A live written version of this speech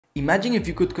Imagine if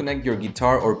you could connect your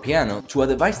guitar or piano to a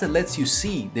device that lets you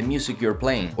see the music you're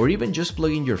playing, or even just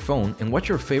plug in your phone and watch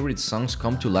your favorite songs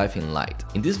come to life in light.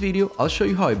 In this video, I'll show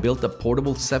you how I built a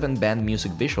portable 7-band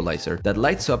music visualizer that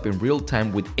lights up in real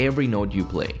time with every note you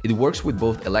play. It works with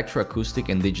both electroacoustic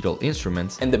and digital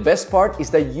instruments, and the best part is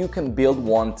that you can build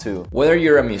one too. Whether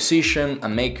you're a musician, a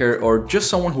maker, or just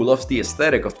someone who loves the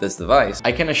aesthetic of this device,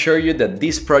 I can assure you that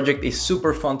this project is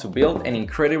super fun to build and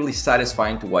incredibly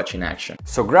satisfying to watch in action.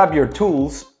 So grab your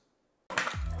tools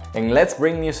and let's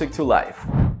bring music to life.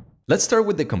 Let's start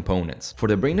with the components. For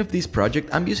the brain of this project,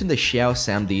 I'm using the Xiao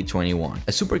SAM-D21,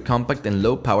 a super compact and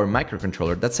low-power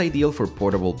microcontroller that's ideal for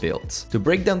portable builds. To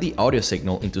break down the audio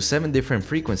signal into 7 different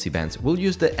frequency bands, we'll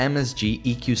use the MSG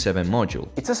EQ7 module.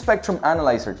 It's a spectrum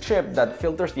analyzer chip that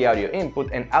filters the audio input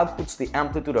and outputs the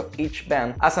amplitude of each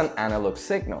band as an analog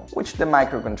signal, which the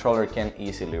microcontroller can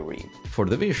easily read. For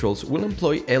the visuals, we'll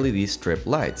employ LED strip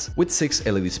lights, with 6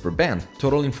 LEDs per band,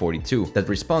 totaling 42, that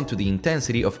respond to the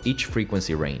intensity of each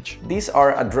frequency range. These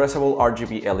are addressable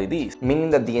RGB LEDs, meaning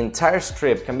that the entire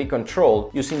strip can be controlled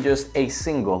using just a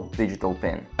single digital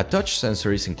pin. A touch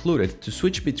sensor is included to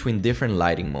switch between different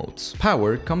lighting modes.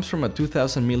 Power comes from a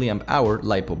 2000 mAh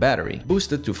LiPo battery,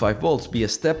 boosted to 5 volts via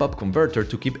step-up converter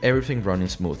to keep everything running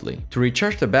smoothly. To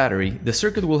recharge the battery, the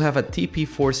circuit will have a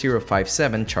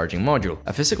TP4057 charging module.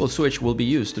 A physical switch will be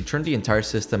used to turn the entire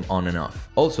system on and off.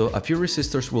 Also, a few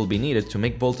resistors will be needed to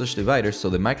make voltage dividers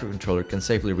so the microcontroller can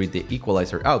safely read the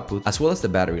equalizer output as well as the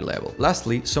battery level.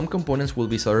 Lastly, some components will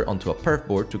be soldered onto a perf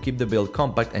board to keep the build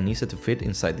compact and easy to fit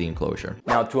inside the enclosure.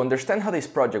 Now, to understand how this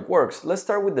project works, let's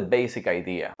start with the basic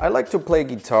idea. I like to play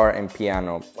guitar and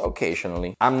piano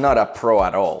occasionally. I'm not a pro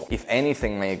at all. If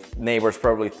anything, my neighbors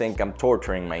probably think I'm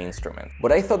torturing my instrument.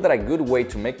 But I thought that a good way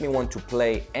to make me want to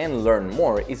play and learn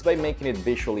more is by making it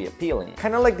visually appealing.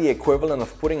 Kinda like the equivalent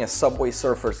of putting a Subway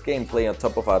Surfers gameplay on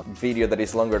top of a video that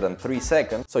is longer than 3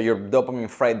 seconds, so your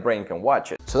dopamine-fried brain can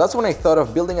watch it. So that's when I thought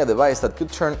of building a device that could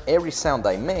turn every sound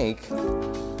I make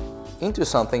into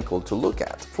something cool to look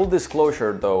at. Full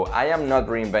disclosure though, I am not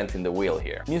reinventing the wheel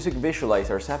here. Music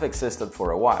visualizers have existed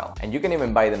for a while, and you can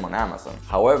even buy them on Amazon.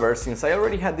 However, since I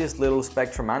already had this little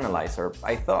spectrum analyzer,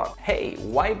 I thought, hey,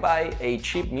 why buy a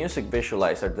cheap music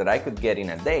visualizer that I could get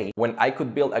in a day when I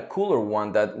could build a cooler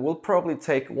one that will probably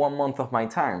take 1 month of my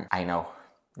time? I know.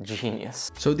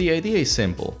 Genius. So the idea is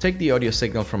simple. Take the audio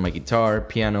signal from my guitar,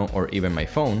 piano, or even my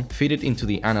phone, feed it into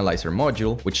the analyzer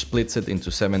module, which splits it into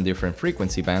 7 different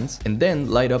frequency bands, and then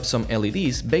light up some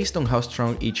LEDs based on how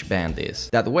strong each band is.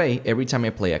 That way, every time I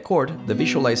play a chord, the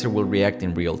visualizer will react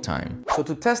in real time. So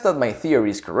to test that my theory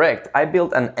is correct, I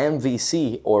built an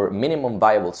MVC, or minimum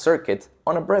viable circuit,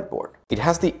 on a breadboard. It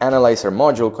has the analyzer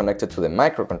module connected to the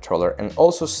microcontroller and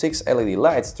also 6 LED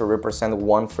lights to represent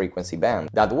 1 frequency band.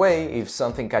 That way, if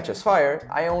something catches fire,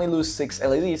 I only lose 6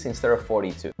 LEDs instead of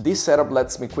 42. This setup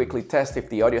lets me quickly test if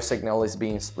the audio signal is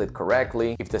being split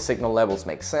correctly, if the signal levels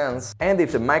make sense, and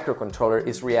if the microcontroller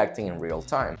is reacting in real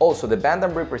time. Also, the band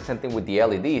I'm representing with the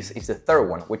LEDs is the third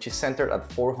one, which is centered at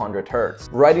 400 Hz,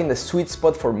 right in the sweet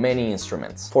spot for many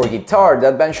instruments. For guitar,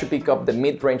 that band should pick up the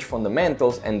mid-range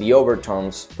fundamentals and the overtones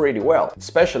pretty well,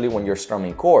 especially when you're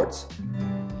strumming chords.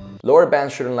 Lower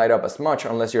bands shouldn't light up as much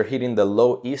unless you're hitting the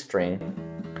low E string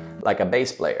like a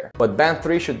bass player, but band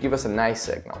 3 should give us a nice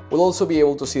signal. We'll also be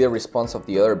able to see the response of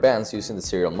the other bands using the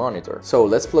serial monitor. So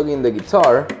let's plug in the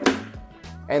guitar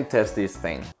and test this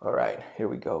thing. Alright, here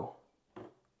we go.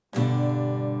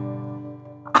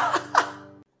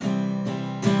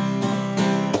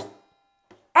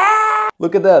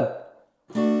 Look at that!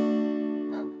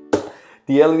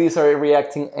 The LEDs are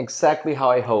reacting exactly how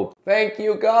I hoped. Thank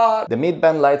you, God! The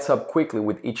mid-band lights up quickly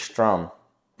with each strum.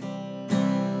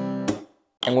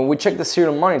 And when we check the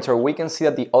serial monitor, we can see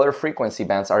that the other frequency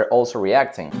bands are also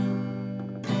reacting.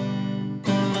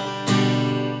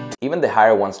 Even the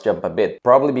higher ones jump a bit,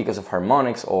 probably because of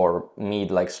harmonics or me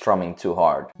like strumming too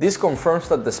hard. This confirms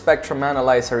that the spectrum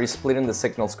analyzer is splitting the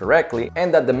signals correctly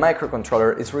and that the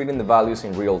microcontroller is reading the values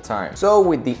in real time. So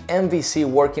with the MVC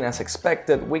working as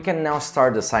expected, we can now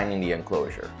start designing the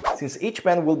enclosure. Since each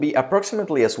band will be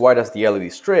approximately as wide as the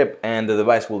LED strip and the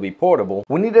device will be portable,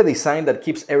 we need a design that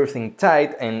keeps everything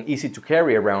tight and easy to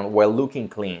carry around while looking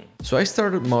clean. So I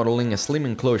started modeling a slim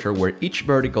enclosure where each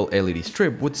vertical LED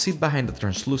strip would sit behind a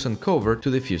translucent cover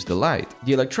to diffuse the light.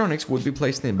 The electronics would be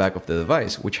placed in the back of the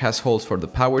device, which has holes for the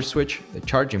power switch, the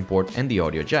charging port, and the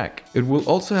audio jack. It will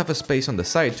also have a space on the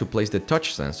side to place the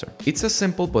touch sensor. It's a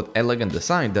simple but elegant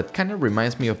design that kinda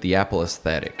reminds me of the Apple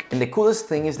aesthetic. And the coolest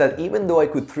thing is that even though I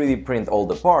could 3D print all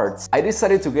the parts, I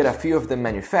decided to get a few of them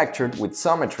manufactured with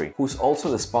Xometry, who's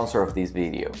also the sponsor of this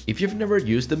video. If you've never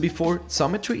used them before,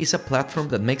 Xometry is a platform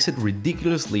that makes it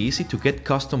ridiculously easy to get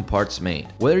custom parts made.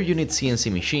 Whether you need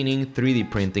CNC machining, 3D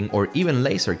printing, or even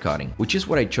laser cutting, which is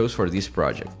what I chose for this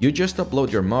project. You just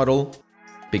upload your model,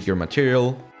 pick your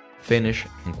material, finish,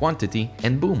 and quantity,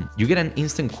 and boom, you get an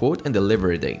instant quote and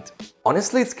delivery date.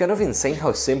 Honestly, it's kind of insane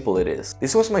how simple it is.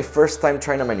 This was my first time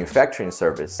trying a manufacturing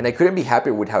service, and I couldn't be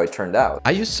happier with how it turned out.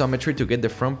 I used Xometry to get the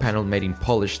front panel made in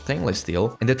polished stainless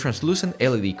steel and the translucent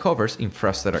LED covers in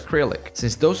frosted acrylic.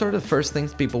 Since those are the first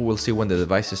things people will see when the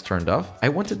device is turned off, I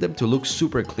wanted them to look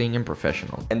super clean and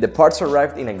professional. And the parts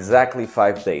arrived in exactly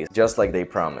 5 days, just like they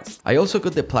promised. I also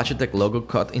got the Plasitech logo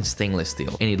cut in stainless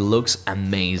steel, and it looks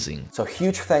amazing. So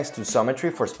huge thanks to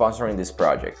Xometry for sponsoring this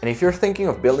project. And if you're thinking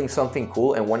of building something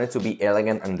cool and want it to be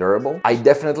elegant and durable, I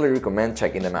definitely recommend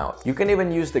checking them out. You can even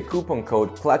use the coupon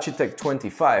code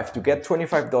PLACITECH25 to get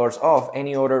 $25 off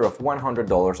any order of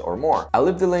 $100 or more. I'll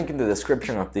leave the link in the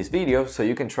description of this video so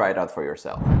you can try it out for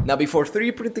yourself. Now, before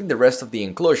 3D printing the rest of the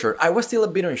enclosure, I was still a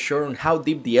bit unsure on how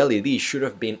deep the LED should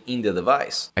have been in the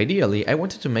device. Ideally, I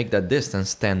wanted to make that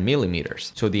distance 10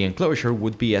 millimeters, so the enclosure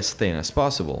would be as thin as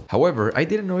possible. However, I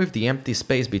didn't know if the empty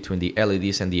space between the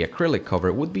LEDs and the acrylic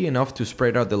cover would be enough to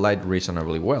spread out the light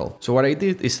reasonably well. So what I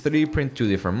did is 3D print two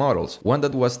different models, one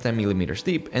that was 10 millimeters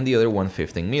deep and the other one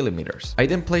 15 millimeters. I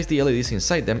then placed the LEDs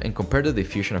inside them and compared the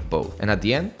diffusion of both, and at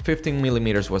the end, 15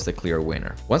 millimeters was the clear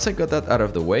winner. Once I got that out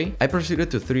of the way, I proceeded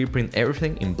to 3D print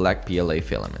everything in black PLA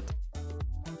filament.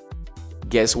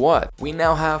 Guess what? We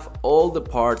now have all the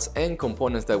parts and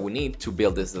components that we need to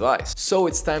build this device. So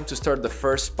it's time to start the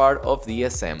first part of the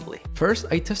assembly. First,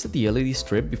 I tested the LED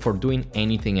strip before doing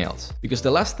anything else, because the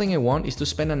last thing I want is to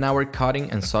spend an hour cutting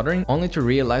and soldering only to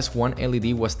realize one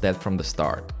LED was dead from the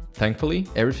start. Thankfully,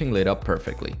 everything lit up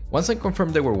perfectly. Once I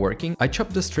confirmed they were working, I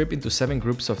chopped the strip into 7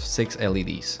 groups of 6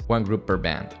 LEDs, 1 group per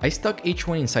band. I stuck each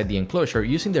one inside the enclosure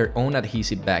using their own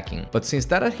adhesive backing, but since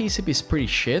that adhesive is pretty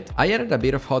shit, I added a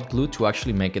bit of hot glue to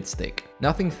actually make it stick.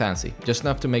 Nothing fancy, just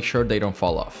enough to make sure they don't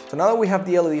fall off. So now that we have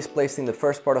the LEDs placed in the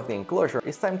first part of the enclosure,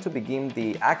 it's time to begin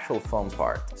the actual fun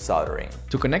part, soldering.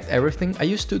 To connect everything, I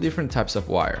used 2 different types of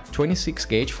wire, 26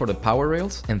 gauge for the power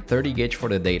rails and 30 gauge for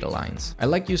the data lines. I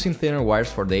like using thinner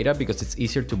wires for data because it's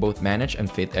easier to both manage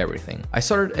and fit everything. I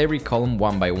soldered every column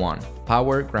one by one,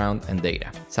 power, ground, and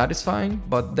data. Satisfying,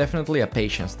 but definitely a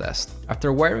patience test.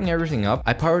 After wiring everything up,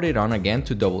 I powered it on again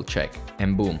to double check,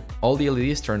 and boom, all the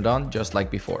LEDs turned on just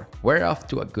like before. We're off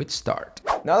to a good start.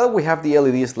 Now that we have the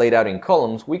LEDs laid out in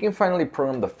columns, we can finally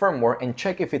program the firmware and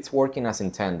check if it's working as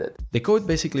intended. The code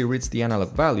basically reads the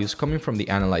analog values coming from the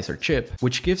analyzer chip,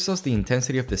 which gives us the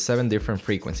intensity of the 7 different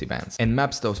frequency bands, and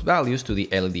maps those values to the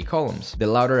LED columns. The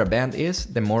louder a band is,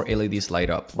 the more LEDs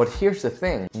light up. But here's the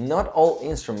thing, not all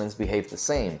instruments behave the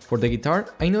same. For the guitar,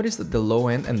 I noticed that the low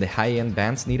end and the high end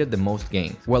bands needed the most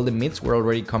gain, while the mids were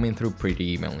already coming through pretty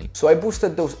evenly. So I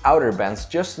boosted those outer bands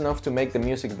just enough to make the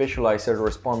music visualizer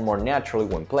respond more naturally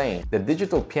when playing. The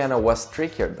digital piano was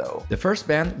trickier though. The first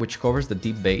band, which covers the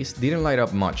deep bass, didn't light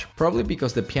up much, probably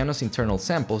because the piano's internal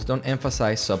samples don't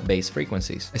emphasize sub-bass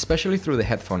frequencies, especially through the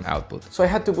headphone output. So I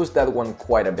had to boost that one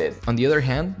quite a bit. On the other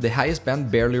hand, the highest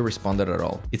band barely responded at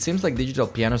all. It seems like digital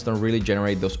pianos don't really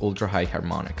generate those ultra-high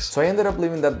harmonics. So I ended up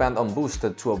leaving that band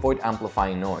unboosted to avoid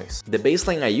amplifying noise. The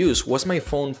bassline I used was my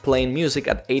phone playing music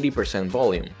at 80%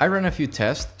 volume. I ran a few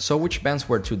tests, saw which bands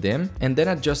were too dim, and then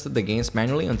adjusted the gains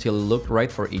manually until it looked right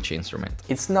for each instrument.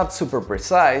 It's not super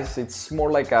precise, it's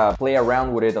more like a play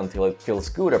around with it until it feels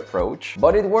good approach,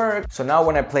 but it worked. So now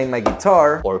when I play my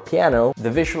guitar or piano,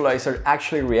 the visualizer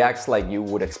actually reacts like you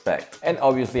would expect. And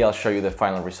obviously I'll show you the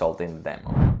final result in the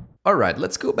demo. Alright,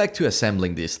 let's go back to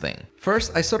assembling this thing.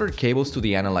 First, I soldered cables to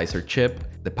the analyzer chip,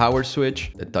 the power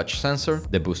switch, the touch sensor,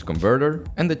 the boost converter,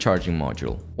 and the charging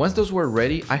module. Once those were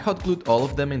ready, I hot glued all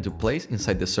of them into place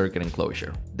inside the circuit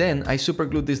enclosure. Then, I super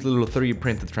glued this little 3D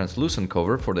printed translucent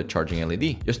cover for the charging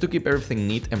LED, just to keep everything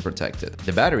neat and protected.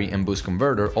 The battery and boost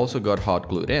converter also got hot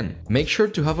glued in. Make sure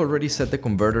to have already set the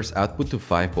converter's output to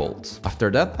 5 volts.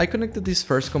 After that, I connected these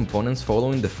first components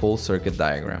following the full circuit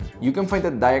diagram. You can find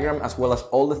the diagram as well as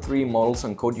all the 3 models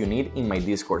and code you need in my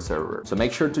Discord server, so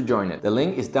make sure to join it. The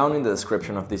link is down in the description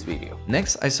description of this video.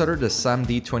 Next, I soldered the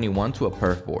SAMD21 to a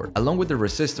perf board, along with the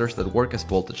resistors that work as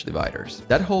voltage dividers.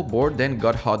 That whole board then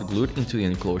got hot glued into the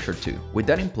enclosure too. With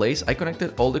that in place, I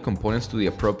connected all the components to the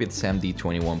appropriate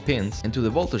SAMD21 pins and to the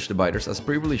voltage dividers as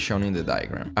previously shown in the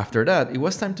diagram. After that, it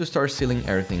was time to start sealing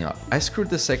everything up. I screwed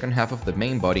the second half of the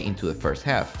main body into the first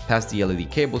half, passed the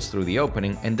LED cables through the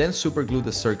opening, and then superglued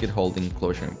the circuit holding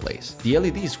enclosure in place. The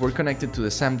LEDs were connected to the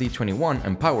SAMD21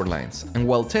 and power lines, and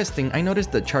while testing, I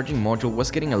noticed the charging module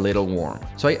was getting a little warm,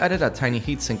 so I added a tiny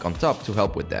heatsink on top to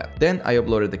help with that. Then I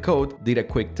uploaded the code, did a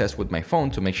quick test with my phone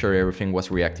to make sure everything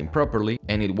was reacting properly,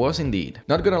 and it was indeed.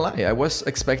 Not gonna lie, I was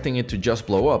expecting it to just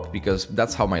blow up because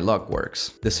that's how my luck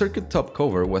works. The circuit top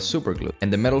cover was superglued,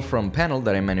 and the metal front panel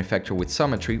that I manufactured with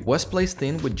Xometry was placed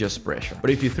in with just pressure.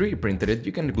 But if you 3D printed it,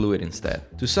 you can glue it instead.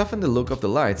 To soften the look of the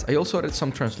lights, I also added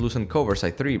some translucent covers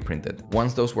I 3D printed.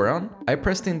 Once those were on, I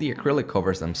pressed in the acrylic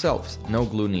covers themselves, no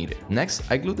glue needed. Next,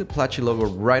 I glued the Plachi logo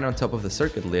right on top of the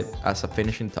circuit lid as a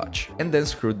finishing touch, and then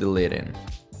screwed the lid in.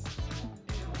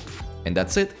 And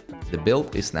that's it, the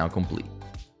build is now complete.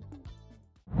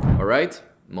 Alright,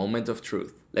 moment of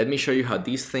truth. Let me show you how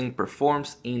this thing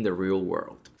performs in the real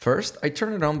world. First, I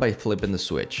turn it on by flipping the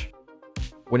switch.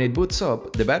 When it boots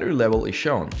up, the battery level is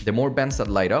shown. The more bands that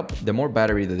light up, the more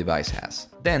battery the device has.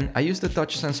 Then, I use the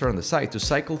touch sensor on the side to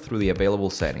cycle through the available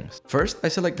settings. First, I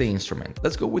select the instrument.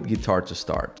 Let's go with guitar to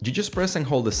start. You just press and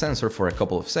hold the sensor for a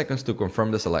couple of seconds to confirm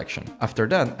the selection. After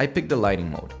that, I pick the lighting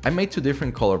mode. I made two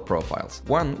different color profiles.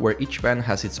 One where each band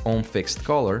has its own fixed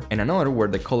color, and another where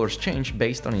the colors change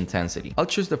based on intensity. I'll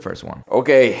choose the first one.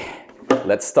 Okay,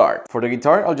 let's start. For the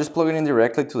guitar, I'll just plug it in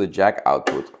directly to the jack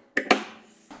output.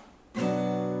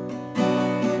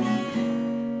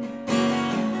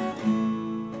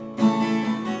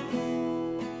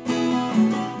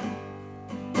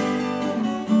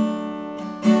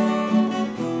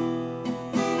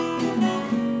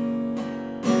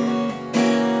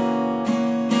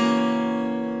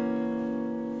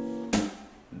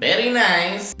 Very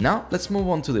nice! Now let's move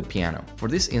on to the piano. For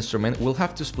this instrument, we'll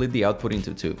have to split the output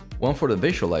into two. One for the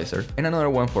visualizer and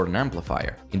another one for an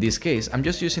amplifier. In this case, I'm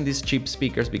just using these cheap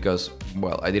speakers because,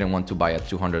 well, I didn't want to buy a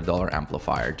 $200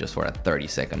 amplifier just for a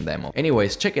 30-second demo.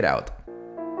 Anyways, check it out.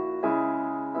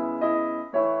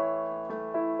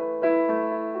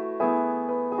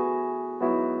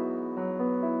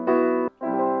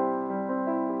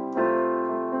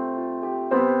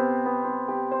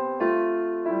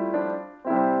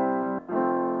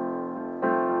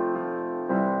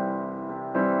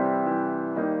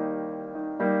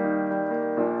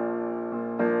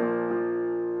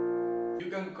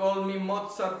 Call me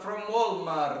Mozart from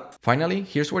Walmart. Finally,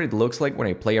 here's what it looks like when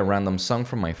I play a random song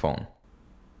from my phone.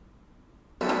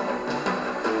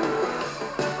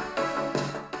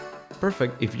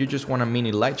 Perfect if you just want a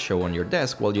mini light show on your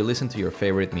desk while you listen to your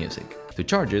favorite music. To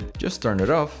charge it, just turn it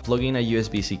off, plug in a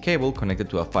USB-C cable connected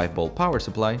to a 5-volt power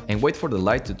supply, and wait for the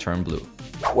light to turn blue.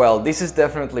 Well, this is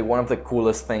definitely one of the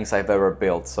coolest things I've ever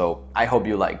built, so I hope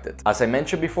you liked it. As I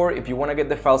mentioned before, if you want to get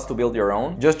the files to build your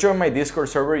own, just join my Discord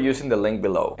server using the link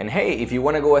below. And hey, if you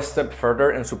want to go a step further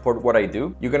and support what I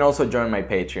do, you can also join my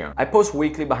Patreon. I post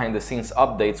weekly behind the scenes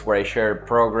updates where I share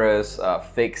progress,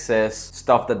 fixes,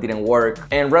 stuff that didn't work,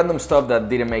 and random stuff that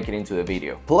didn't make it into the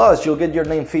video. Plus, you'll get your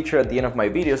name featured at the end of my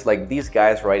videos like these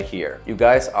guys right here. You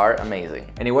guys are amazing.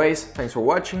 Anyways, thanks for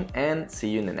watching and see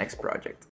you in the next project.